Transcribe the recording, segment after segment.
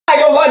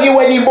love you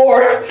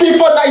anymore.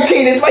 FIFA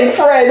 19 is my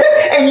friend,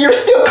 and you're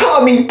still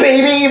calling me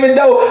baby even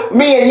though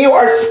me and you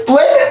are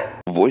split?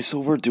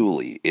 VOICEOVER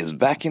Duleey is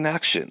back in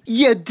action.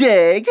 You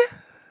dig?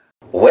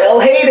 Well,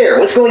 hey there,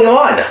 what's going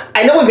on?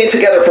 I know we've been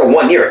together for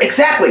 1 year.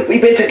 Exactly,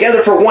 we've been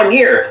together for 1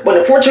 year, but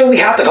unfortunately we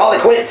have to call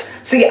it quits.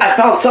 See, I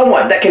found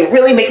someone that can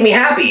really make me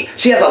happy.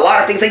 She has a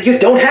lot of things that you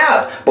don't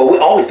have, but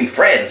we'll always be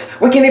friends.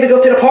 We can even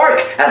go to the park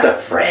as a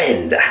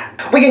friend.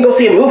 We can go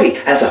see a movie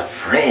as a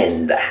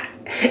friend.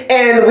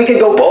 And we can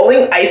go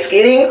bowling, ice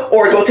skating,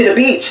 or go to the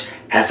beach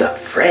as a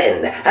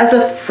friend, as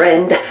a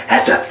friend,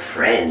 as a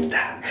friend.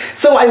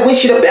 So I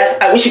wish you the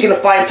best. I wish you can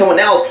find someone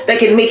else that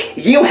can make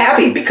you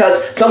happy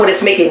because someone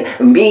is making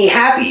me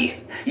happy.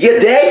 You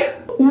dig?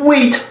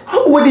 Wait,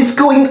 what is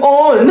going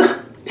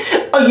on?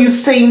 Are you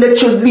saying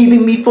that you're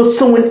leaving me for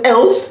someone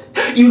else?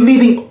 You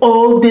leaving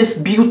all this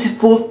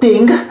beautiful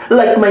thing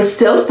like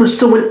myself for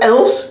someone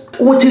else?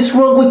 What is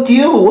wrong with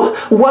you?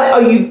 Why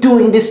are you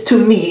doing this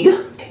to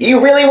me?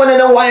 You really want to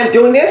know why I'm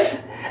doing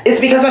this? It's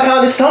because I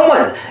found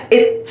someone.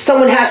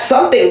 Someone has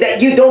something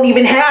that you don't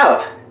even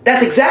have.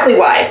 That's exactly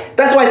why.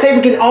 That's why I say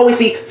we can always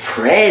be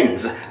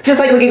friends. Just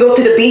like we can go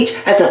to the beach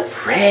as a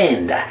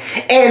friend.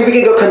 And we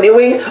can go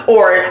canoeing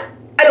or,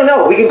 I don't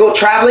know, we can go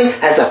traveling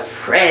as a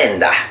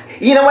friend.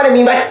 You know what I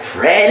mean by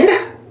friend?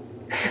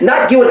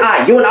 Not you and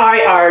I. You and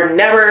I are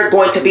never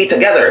going to be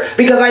together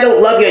because I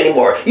don't love you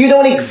anymore. You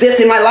don't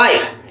exist in my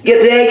life. You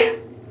dig?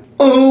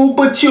 Oh,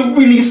 but you're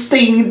really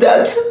saying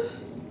that.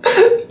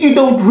 You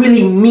don't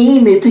really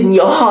mean it in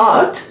your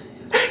heart.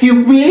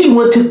 You really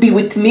want to be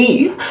with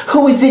me.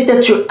 Who is it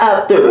that you're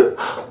after?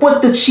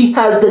 What does she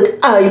has that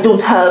I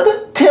don't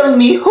have? Tell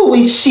me, who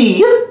is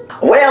she?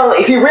 Well,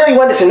 if you really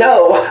wanted to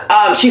know,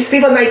 she's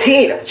FIFA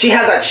 19. She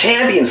has a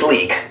Champions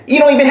League. You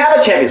don't even have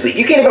a Champions League.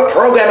 You can't even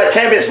program a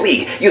Champions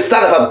League, you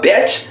son of a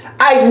bitch.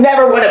 I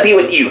never want to be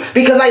with you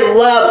because I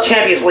love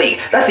Champions League.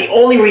 That's the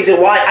only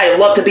reason why I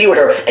love to be with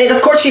her. And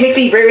of course she makes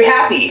me very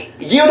happy.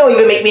 You don't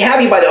even make me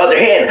happy by the other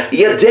hand.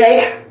 You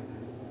dig?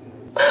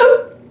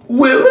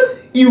 Well,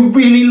 you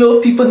really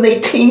love FIFA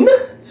 19?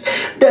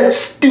 That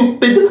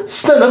stupid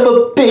son of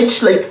a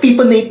bitch like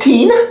FIFA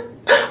 19?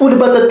 What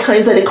about the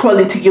times that I crawl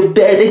into your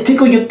bed and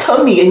tickle your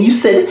tummy and you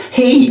said,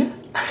 hey,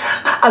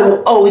 I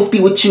will always be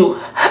with you.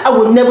 I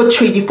will never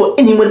trade you for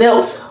anyone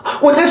else.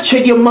 What has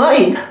changed your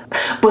mind?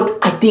 But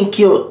I think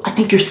you're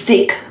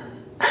sick.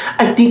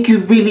 I think you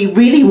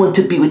really want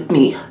to be with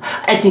me.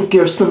 I think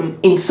you're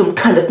in some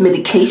kind of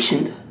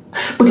medication.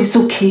 But it's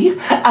okay.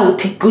 I will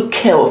take good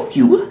care of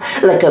you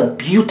like a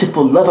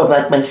beautiful lover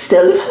like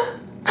myself.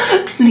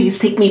 Please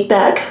take me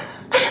back.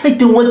 I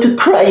don't want to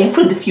cry in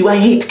front of you. I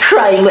hate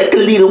crying like a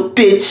little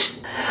bitch.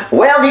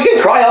 Well, you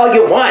can cry all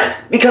you want,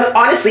 because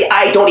honestly,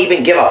 I don't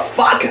even give a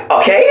fuck,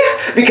 okay?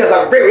 Because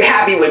I'm very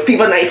happy with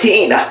FIFA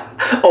 19.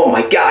 Oh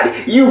my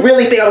god, you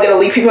really think I'm gonna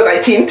leave FIFA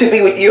 19 to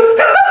be with you?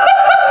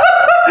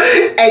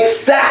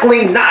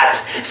 Exactly not.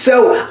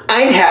 So,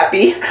 I'm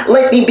happy,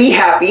 let me be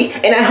happy,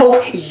 and I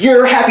hope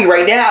you're happy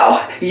right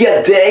now.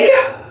 You dig?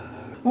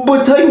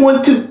 But I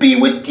want to be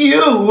with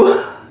you.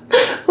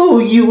 Oh,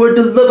 you are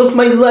the love of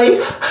my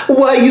life.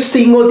 Why are you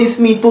saying all these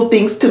meaningful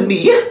things to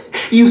me?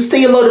 You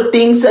say a lot of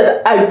things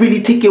that I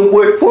really take your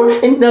word for,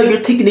 and now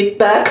you're taking it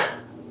back.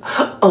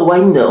 Oh, I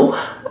know.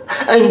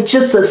 I'm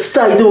just a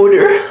side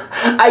order.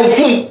 I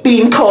hate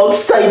being called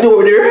side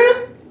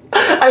order.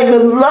 I'm a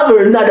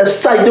lover, not a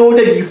side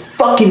order, you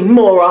fucking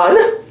moron.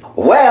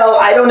 Well,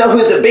 I don't know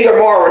who's the bigger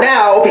moron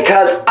now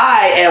because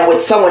I am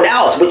with someone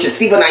else, which is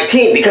FIFA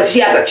 19, because she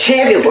has a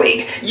Champions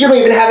League. You don't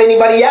even have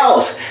anybody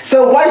else.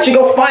 So why don't you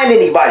go find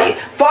anybody?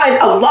 Find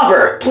a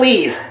lover,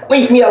 please.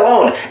 Leave me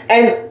alone.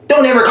 And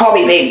don't ever call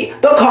me baby.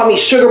 Don't call me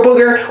sugar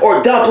booger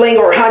or dumpling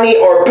or honey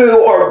or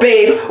boo or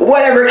babe,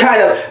 whatever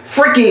kind of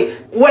freaky,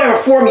 whatever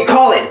form you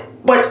call it.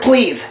 But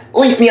please,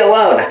 leave me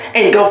alone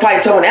and go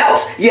find someone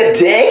else. You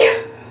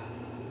dig?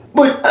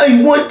 But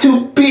I want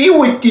to be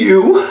with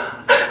you.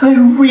 I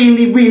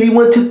really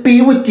want to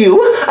be with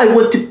you. I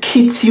want to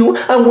kiss you.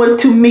 I want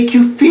to make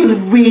you feel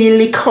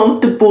really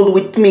comfortable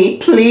with me.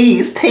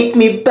 Please, take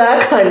me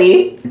back,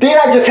 honey. Did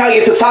I just tell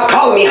you to stop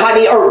calling me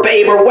honey or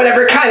babe or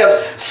whatever kind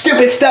of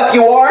stupid stuff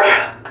you are?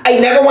 I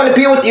never want to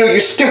be with you,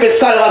 you stupid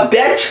son of a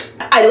bitch.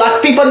 I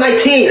love FIFA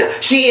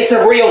 19. She is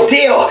a real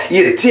deal,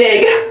 you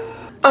dig?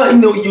 I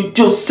know you're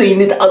just saying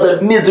it out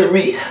of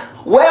misery.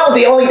 Well,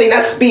 the only thing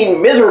that's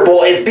being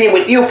miserable is being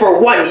with you for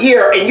 1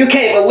 year, and you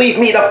can't even leave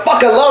me the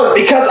fuck alone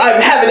because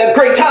I'm having a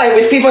great time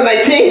with FIFA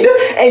 19,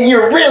 and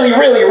you're really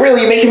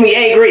making me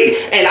angry,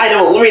 and I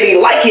don't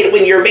really like it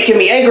when you're making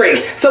me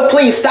angry. So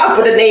please stop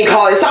with the name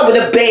calling, stop with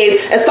the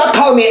babe, and stop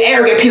calling me an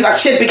arrogant piece of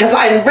shit because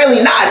I'm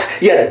really not,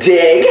 you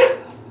dig?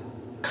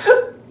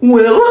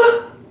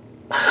 Well,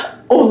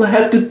 all I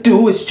have to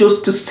do is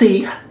just to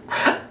say,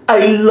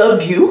 I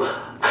love you.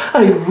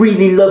 I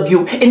really love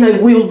you, and I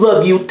will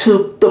love you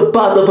to the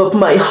bottom of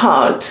my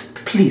heart.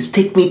 Please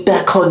take me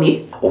back,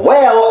 honey.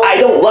 Well, I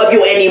don't love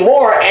you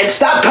anymore, and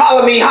stop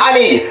calling me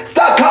honey!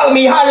 Stop calling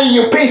me honey,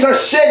 you piece of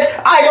shit!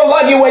 I don't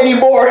love you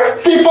anymore!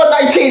 FIFA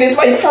 19 is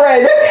my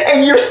friend,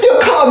 and you're still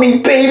calling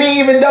me baby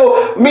even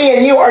though me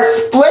and you are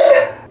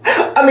split?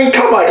 I mean,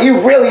 come on,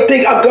 you really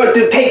think I'm going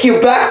to take you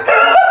back?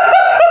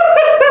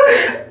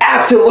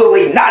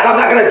 Absolutely not, I'm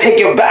not gonna take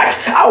you back!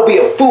 I'll be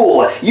a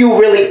fool! You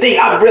really think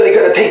I'm really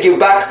gonna take you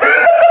back?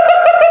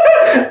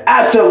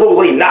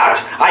 Absolutely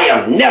not! I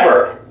am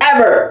never,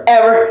 ever,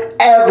 ever,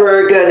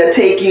 ever gonna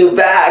take you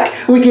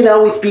back. We can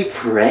always be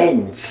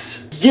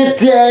friends. You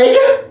dig?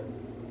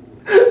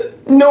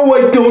 No,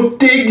 I don't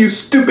dig, you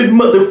stupid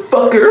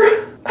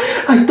motherfucker.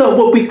 I thought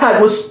what we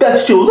had was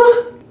special,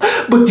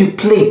 but you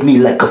played me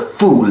like a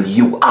fool,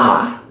 you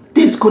are.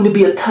 There's going to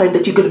be a time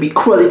that you're going to be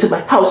crawling to my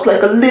house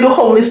like a little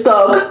homeless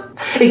dog.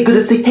 And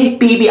gonna say, hey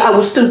baby, I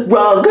was still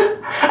wrong.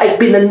 I've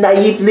been a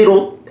naive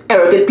little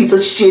arrogant piece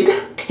of shit.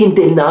 And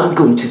then I'm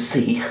going to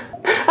say,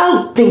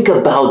 I'll think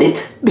about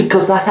it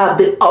because I have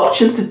the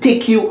option to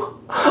take you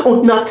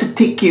or not to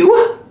take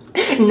you.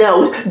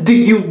 Now, do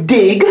you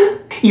dig,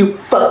 you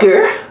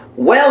fucker?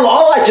 Well,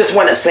 all I just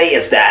want to say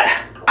is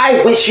that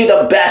I wish you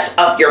the best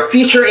of your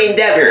future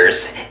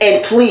endeavors,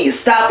 and please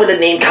stop with the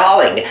name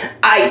calling.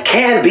 I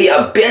can be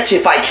a bitch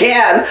if I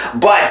can,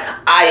 but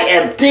I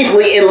am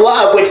deeply in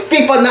love with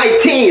FIFA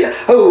 19.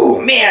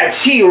 Oh man,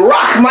 she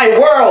rocked my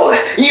world.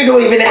 You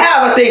don't even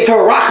have a thing to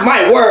rock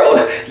my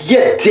world.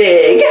 You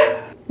dig?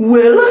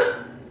 Well,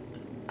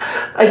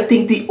 I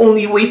think the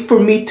only way for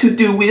me to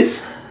do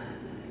is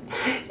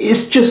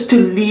just to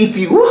leave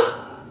you.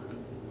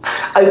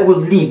 I will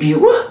leave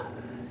you.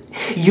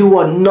 You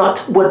are not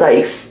what I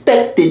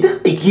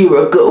expected a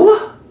year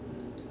ago.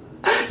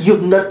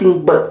 You're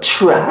nothing but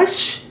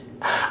trash.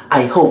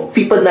 I hope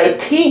FIFA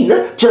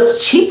 19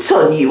 just cheats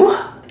on you.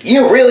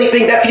 You really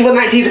think that FIFA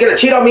 19 is gonna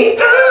cheat on me?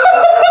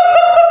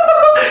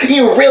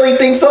 You really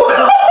think so?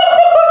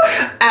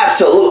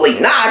 Absolutely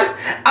not.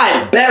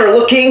 I'm better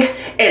looking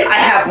and I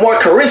have more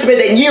charisma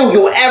than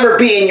you'll ever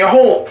be in your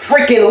whole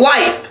freaking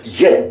life.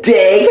 You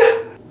dig?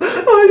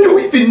 I don't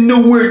even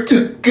know where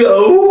to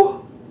go.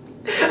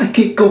 I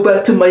can't go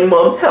back to my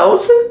mom's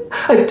house.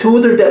 I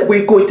told her that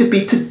we're going to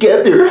be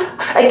together.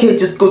 I can't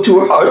just go to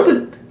her house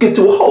and get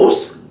to a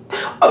house.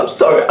 I'm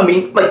sorry, I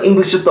mean, my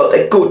English is not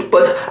that good,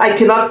 but I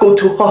cannot go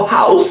to her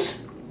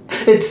house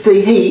and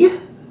say, hey,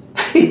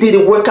 it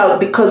didn't work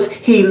out because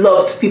he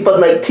loves FIFA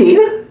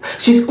 19.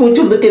 She's going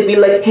to look at me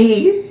like,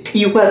 hey,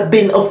 you have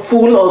been a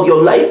fool all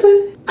your life.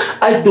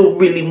 I don't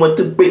really want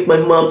to break my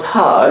mom's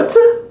heart.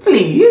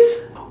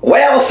 Please.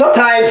 Well,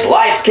 sometimes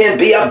life can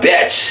be a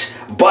bitch,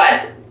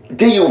 but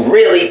do you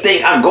really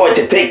think I'm going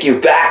to take you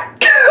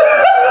back?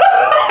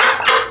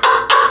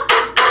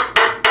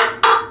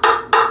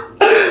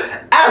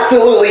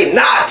 Absolutely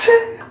not!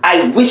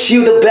 I wish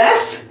you the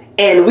best,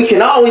 and we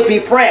can always be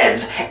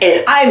friends,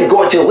 and I'm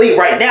going to leave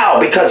right now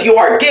because you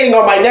are getting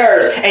on my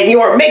nerves and you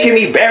are making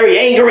me very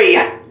angry.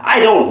 I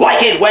don't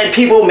like it when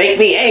people make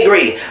me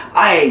angry.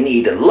 I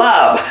need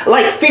love,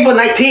 like FIFA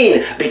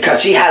 19,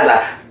 because she has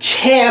a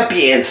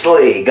Champions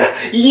League.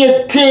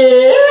 You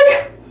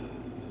dig?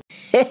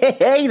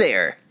 Hey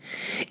there!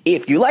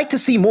 If you like to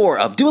see more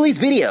of Duleey's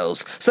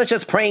videos, such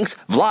as pranks,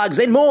 vlogs,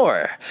 and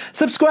more,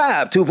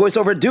 subscribe to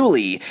VoiceOver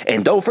Duleey,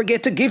 and don't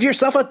forget to give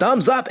yourself a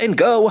thumbs up and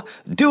go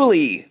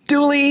Duleey,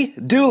 Duleey,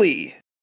 Duleey!